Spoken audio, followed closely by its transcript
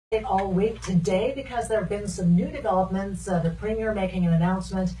all week today because there have been some new developments. The Premier making an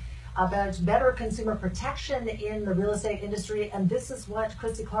announcement about better consumer protection in the real estate industry, and this is what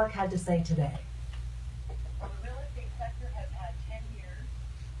Christy Clark had to say today. Well, the real estate sector has had 10 years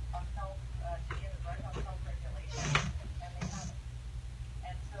on to get it right on self-regulation, and they haven't.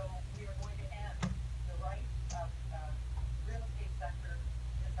 And so we are going to end the right of real estate sector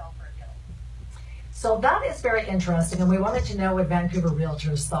to self-regulate. So that is very interesting, and we wanted to know what Vancouver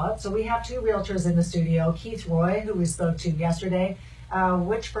Realtors thought. So we have two realtors in the studio, Keith Roy, who we spoke to yesterday.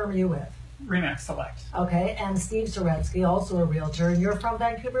 Which firm are you with? Remax Select. Okay, and Steve Saretsky, also a realtor, and you're from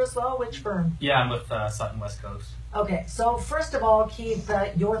Vancouver as well. Which firm? Yeah, I'm with Sutton West Coast. Okay, so first of all, Keith,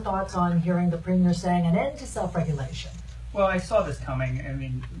 your thoughts on hearing the Premier saying an end to self-regulation? Well, I saw this coming. I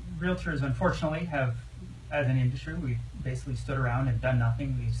mean, realtors, unfortunately, have, as an industry, we've basically stood around and done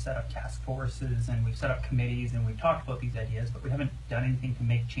nothing. We've set up task forces and we've set up committees and we've talked about these ideas, but we haven't done anything to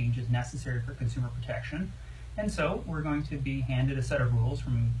make changes necessary for consumer protection. And so we're going to be handed a set of rules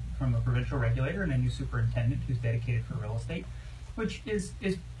from a provincial regulator and a new superintendent who's dedicated for real estate, which is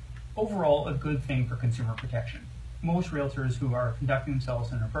overall a good thing for consumer protection. Most realtors who are conducting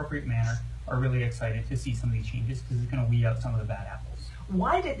themselves in an appropriate manner are really excited to see some of these changes because it's going to weed out some of the bad apples.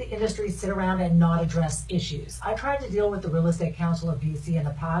 Why did the industry sit around and not address issues? I tried to deal with the Real Estate Council of BC in the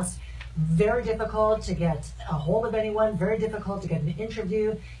past. Very difficult to get a hold of anyone, very difficult to get an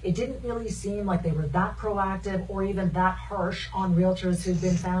interview. It didn't really seem like they were that proactive or even that harsh on realtors who'd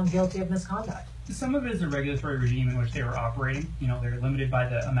been found guilty of misconduct. Some of it is the regulatory regime in which they were operating. You know, they're limited by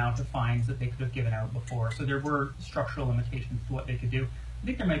the amount of fines that they could have given out before. So there were structural limitations to what they could do. I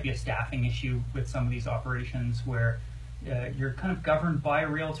think there might be a staffing issue with some of these operations where you're kind of governed by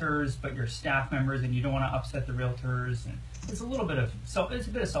realtors, but you're staff members and you don't want to upset the realtors. And it's a little bit of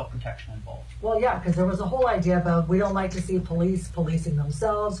self-protection involved. Well, yeah, because there was a whole idea about we don't like to see police policing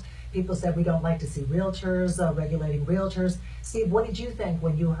themselves. People said we don't like to see realtors regulating realtors. Steve, what did you think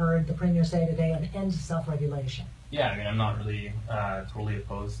when you heard the Premier say today an end to self-regulation? Yeah, I mean, I'm not really totally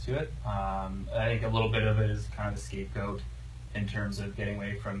opposed to it. I think a little bit of it is kind of a scapegoat in terms of getting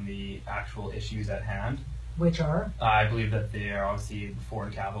away from the actual issues at hand. Which are? I believe that they are obviously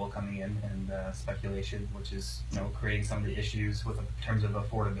foreign capital coming in and speculation, which is, you know, creating some of the issues with in terms of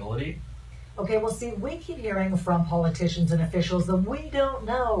affordability. Okay, well, see, we keep hearing from politicians and officials that we don't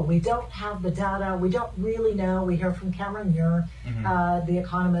know, we don't have the data, we don't really know. We hear from Cameron Muir, the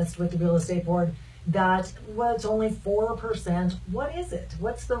economist with the Real Estate Board, that well, it's only 4%. What is it?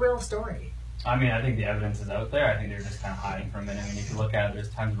 What's the real story? I mean, I think the evidence is out there. I think they're just kind of hiding from it. I mean, if you look at it, there's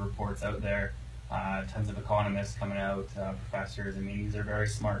tons of reports out there. Tons of economists coming out, professors. I mean, these are very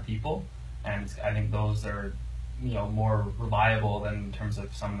smart people, and I think those are, you know, more reliable than in terms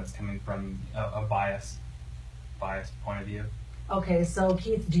of someone that's coming from a biased point of view. Okay, so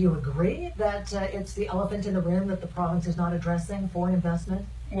Keith, do you agree that it's the elephant in the room that the province is not addressing foreign investment?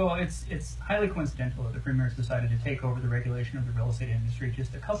 Well, it's highly coincidental that the Premier has decided to take over the regulation of the real estate industry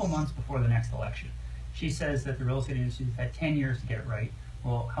just a couple months before the next election. She says that the real estate industry has had 10 years to get it right.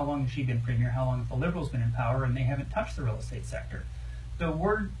 Well, how long has she been Premier? How long have the Liberals been in power? And they haven't touched the real estate sector. The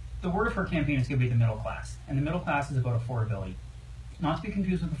word of her campaign is going to be the middle class. And the middle class is about affordability. Not to be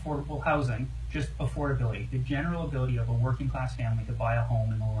confused with affordable housing, just affordability. The general ability of a working class family to buy a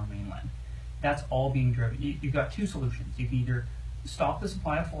home in the Lower Mainland. That's all being driven. You've got two solutions. You can either stop the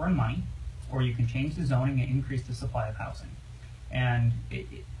supply of foreign money, or you can change the zoning and increase the supply of housing. And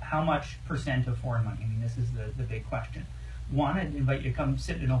how much percent of foreign money? I mean, this is the big question. One, I'd invite you to come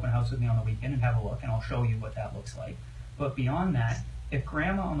sit in an open house with me on the weekend and have a look, and I'll show you what that looks like. But beyond that, if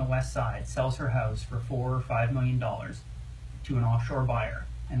Grandma on the west side sells her house for $4 or $5 million to an offshore buyer,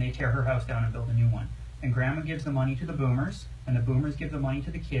 and they tear her house down and build a new one, and Grandma gives the money to the boomers, and the boomers give the money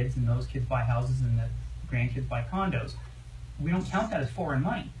to the kids, and those kids buy houses and the grandkids buy condos, we don't count that as foreign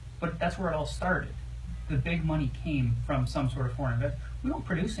money, but that's where it all started. The big money came from some sort of foreign investment. We don't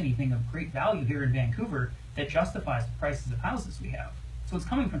produce anything of great value here in Vancouver that justifies the prices of houses we have. So it's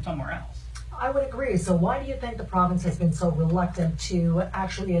coming from somewhere else. I would agree. So why do you think the province has been so reluctant to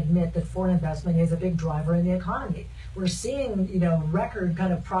actually admit that foreign investment is a big driver in the economy? We're seeing, you know, record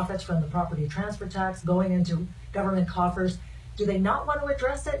kind of profits from the property transfer tax going into government coffers. Do they not want to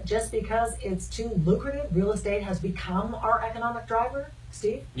address it just because it's too lucrative? Real estate has become our economic driver?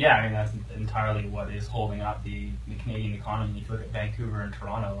 Steve? Yeah, I mean, that's entirely what is holding up the Canadian economy. If you look at Vancouver and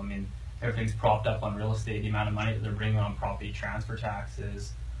Toronto, I mean, everything's propped up on real estate. The amount of money that they're bringing on property transfer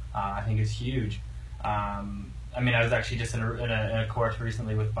taxes, I think, is huge. I mean, I was actually just in a course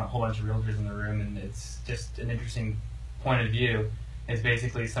recently with a whole bunch of realtors in the room, and it's just an interesting point of view. It's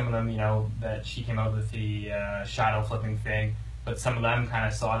basically some of them, you know, that she came out with the shadow flipping thing. but some of them kind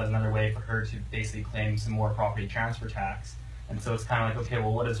of saw it as another way for her to basically claim some more property transfer tax. And so it's kind of like, okay,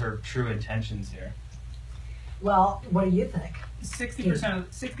 well, what is her true intentions here? Well, what do you think?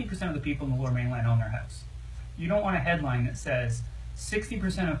 60% of the people in the Lower Mainland own their house. You don't want a headline that says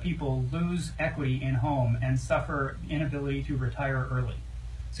 60% of people lose equity in home and suffer inability to retire early.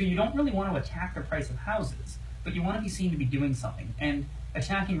 So you don't really want to attack the price of houses, but you want to be seen to be doing something. And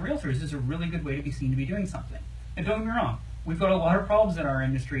attacking realtors is a really good way to be seen to be doing something. And don't get me wrong, we've got a lot of problems in our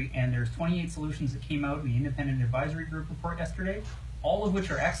industry, and there's 28 solutions that came out in the Independent Advisory Group report yesterday, all of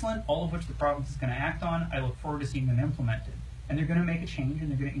which are excellent, all of which the province is going to act on. I look forward to seeing them implemented. And they're going to make a change, and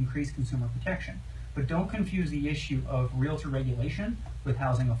they're going to increase consumer protection. But don't confuse the issue of realtor regulation with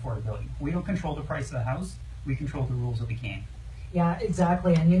housing affordability. We don't control the price of the house, we control the rules of the game. Yeah,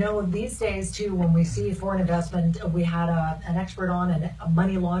 exactly. And you know, these days too, when we see foreign investment, we had an expert on, a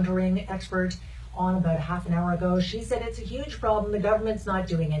money laundering expert on about half an hour ago. She said it's a huge problem. The government's not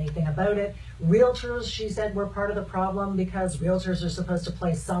doing anything about it. Realtors, she said, were part of the problem because realtors are supposed to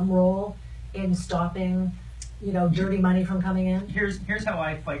play some role in stopping, you know, dirty money from coming in. Here's how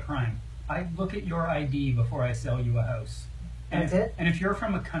I fight crime. I look at your ID before I sell you a house. That's it? And if you're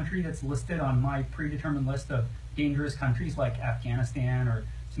from a country that's listed on my predetermined list of dangerous countries like Afghanistan or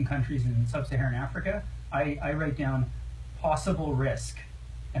some countries in sub-Saharan Africa, I write down possible risk,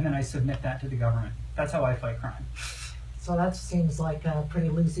 and then I submit that to the government. That's how I fight crime. So that seems like a pretty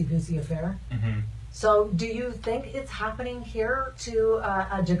loosey-goosey affair. Mm-hmm. So do you think it's happening here to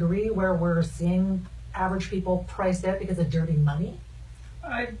a degree where we're seeing average people priced out because of dirty money?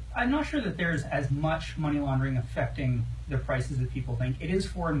 I'm not sure that there's as much money laundering affecting the prices that people think. It is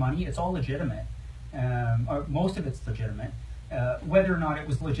foreign money. It's all legitimate. Or most of it's legitimate. Whether or not it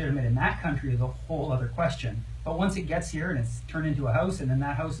was legitimate in that country is a whole other question. But once it gets here and it's turned into a house, and then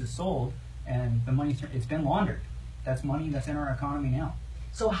that house is sold, and the money, it's been laundered. That's money that's in our economy now.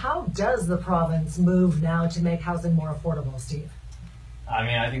 So how does the province move now to make housing more affordable, Steve? I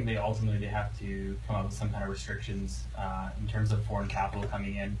mean, I think they ultimately have to come up with some kind of restrictions in terms of foreign capital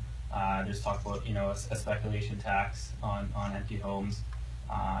coming in. There's talk about, you know, a speculation tax on empty homes.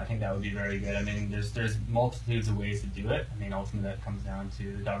 I think that would be very good. I mean, there's multitudes of ways to do it. I mean, ultimately that comes down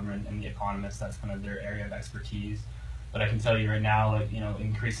to the government and the economists. That's kind of their area of expertise. But I can tell you right now, like, you know,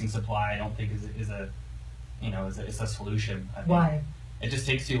 increasing supply, I don't think is a solution. I think Why? It just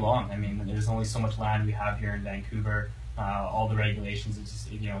takes too long. I mean, there's only so much land we have here in Vancouver. All the regulations, it's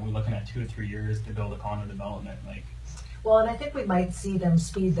just, you know, we're looking at 2 to 3 years to build a condo development. Like, Well, and I think we might see them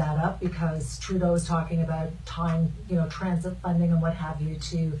speed that up because Trudeau is talking about tying, you know, transit funding and what have you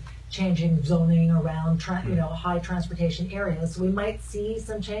to changing zoning around, you know, high transportation areas. So we might see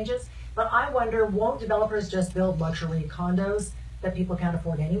some changes, but I wonder, won't developers just build luxury condos that people can't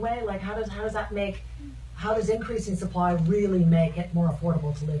afford anyway? Like, how does increasing supply really make it more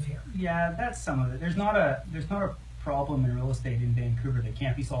affordable to live here? Yeah, that's some of it. There's not a problem in real estate in Vancouver that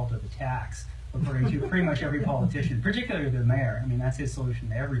can't be solved with a tax, according to pretty much every politician, particularly the mayor. I mean, that's his solution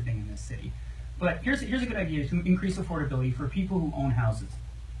to everything in this city. But here's a good idea to increase affordability for people who own houses.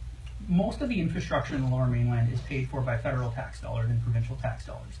 Most of the infrastructure in the Lower Mainland is paid for by federal tax dollars and provincial tax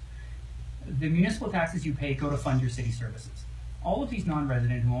dollars. The municipal taxes you pay go to fund your city services. All of these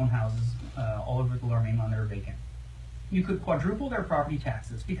non-resident who own houses all over the Lower Mainland that are vacant, you could quadruple their property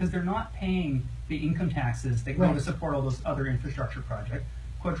taxes because they're not paying the income taxes that go to support all those other infrastructure projects.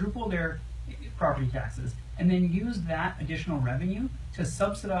 Quadruple their property taxes, and then use that additional revenue to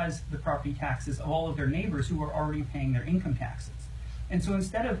subsidize the property taxes of all of their neighbors who are already paying their income taxes. And so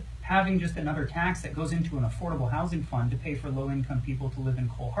instead of having just another tax that goes into an affordable housing fund to pay for low-income people to live in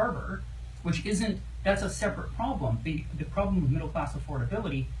Cole Harbour, that's a separate problem. The problem with middle-class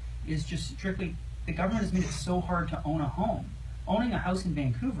affordability is just strictly the government has made it so hard to own a home. Owning a house in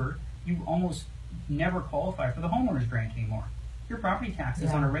Vancouver, you almost never qualify for the homeowner's grant anymore. Your property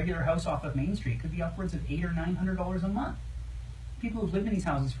taxes on a regular house off of Main Street could be upwards of $800 or $900 a month. People who've lived in these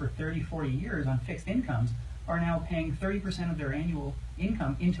houses for 30, 40 years on fixed incomes are now paying 30% of their annual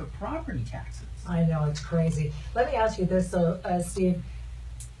income into property taxes. I know, it's crazy. Let me ask you this, Steve.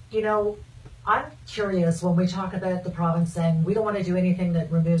 You know, I'm curious, when we talk about the province saying we don't want to do anything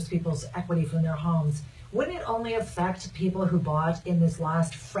that removes people's equity from their homes, wouldn't it only affect people who bought in this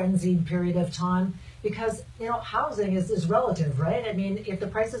last frenzied period of time? Because, you know, housing is relative, right? I mean, if the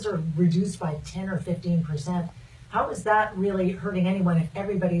prices are reduced by 10 or 15%, how is that really hurting anyone if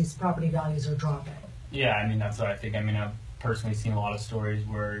everybody's property values are dropping? yeah, I mean, that's what I think. I mean, I've personally seen a lot of stories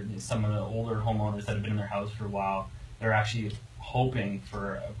where some of the older homeowners that have been in their house for a while, they're actually hoping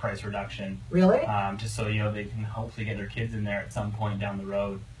for a price reduction. Really? Just so, you know, they can hopefully get their kids in there at some point down the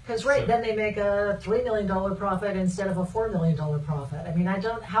road. Because then they make a $3 million profit instead of a $4 million profit. I mean,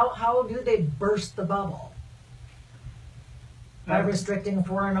 how do they burst the bubble? By restricting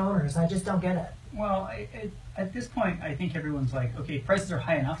foreign owners. I just don't get it. Well, at this point, I think everyone's like, okay, prices are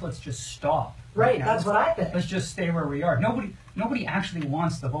high enough, let's just stop. Right, that's what I think. Let's just stay where we are. Nobody actually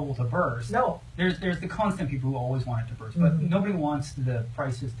wants the bubble to burst. No. There's the constant people who always want it to burst, but nobody wants the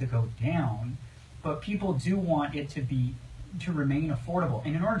prices to go down. But people do want it to remain affordable.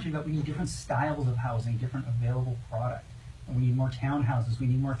 And in order to do that, we need different styles of housing, different available product. And we need more townhouses. We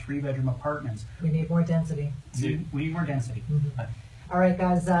need more 3-bedroom apartments. We need more density. We need more density. All right,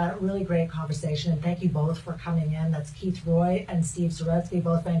 guys, really great conversation, and thank you both for coming in. That's Keith Roy and Steve Saretsky,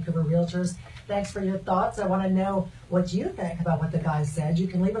 both Vancouver Realtors. Thanks for your thoughts. I want to know what you think about what the guys said. You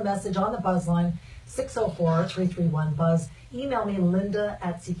can leave a message on the buzz line, 604-331-BUZZ. Email me,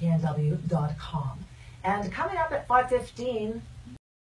 linda@cknw.com. And coming up at 5:15,